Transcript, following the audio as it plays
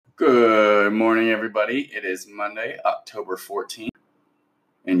Good morning, everybody. It is Monday, October 14th,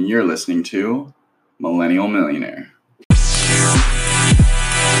 and you're listening to Millennial Millionaire.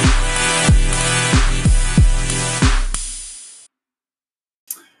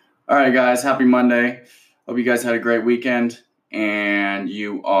 All right, guys, happy Monday. Hope you guys had a great weekend and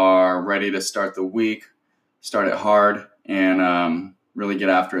you are ready to start the week, start it hard, and really get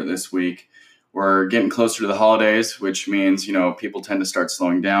after it this week. We're getting closer to the holidays, which means, people tend to start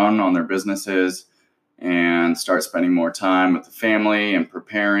slowing down on their businesses and start spending more time with the family and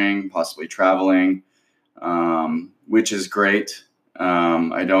preparing, possibly traveling, which is great.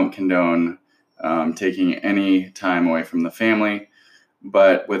 I don't condone taking any time away from the family.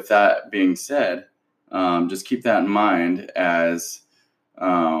 But with that being said, just keep that in mind as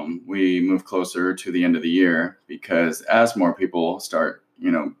we move closer to the end of the year, because as more people start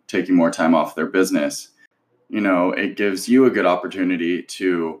taking more time off their business, it gives you a good opportunity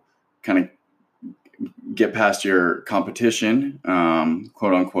to kind of get past your competition,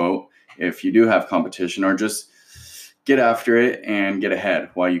 quote unquote, if you do have competition, or just get after it and get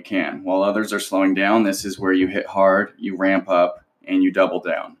ahead while you can. While others are slowing down, this is where you hit hard, you ramp up, and you double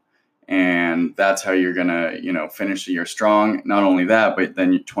down. And that's how you're going to, finish the year strong. Not only that, but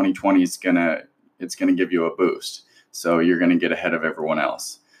then 2020 is going to give you a boost. So you're going to get ahead of everyone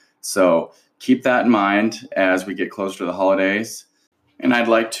else. So keep that in mind as we get closer to the holidays. And I'd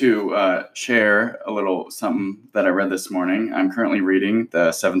like to share a little something that I read this morning. I'm currently reading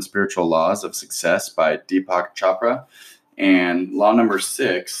The 7 Spiritual Laws of Success by Deepak Chopra. And law number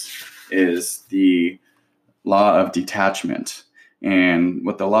 6 is the law of detachment. And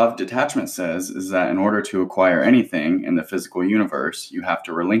what the law of detachment says is that in order to acquire anything in the physical universe, you have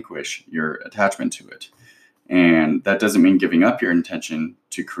to relinquish your attachment to it. And that doesn't mean giving up your intention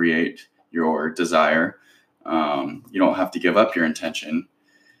to create your desire. You don't have to give up your intention.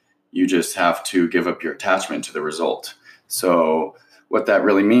 You just have to give up your attachment to the result. So what that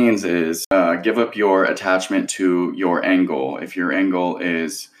really means is give up your attachment to your end goal. If your end goal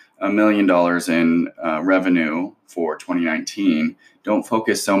is $1 million in revenue for 2019, don't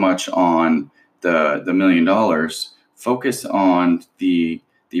focus so much on the $1 million. Focus on the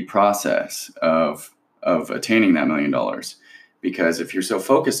process of attaining that $1 million. Because if you're so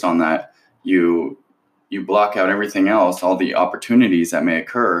focused on that, you block out everything else, all the opportunities that may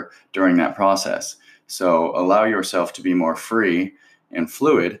occur during that process. So allow yourself to be more free and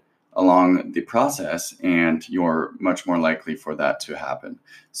fluid along the process, and you're much more likely for that to happen.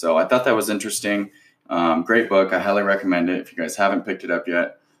 So I thought that was interesting. Great book. I highly recommend it. If you guys haven't picked it up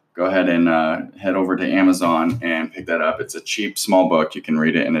yet, go ahead and head over to Amazon and pick that up. It's a cheap, small book. You can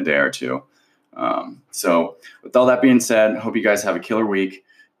read it in a day or two. So with all that being said, hope you guys have a killer week.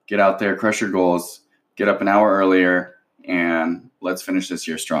 Get out there, crush your goals, get up an hour earlier, and let's finish this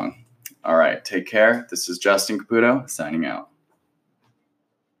year strong. All right, take care. This is Justin Caputo signing out.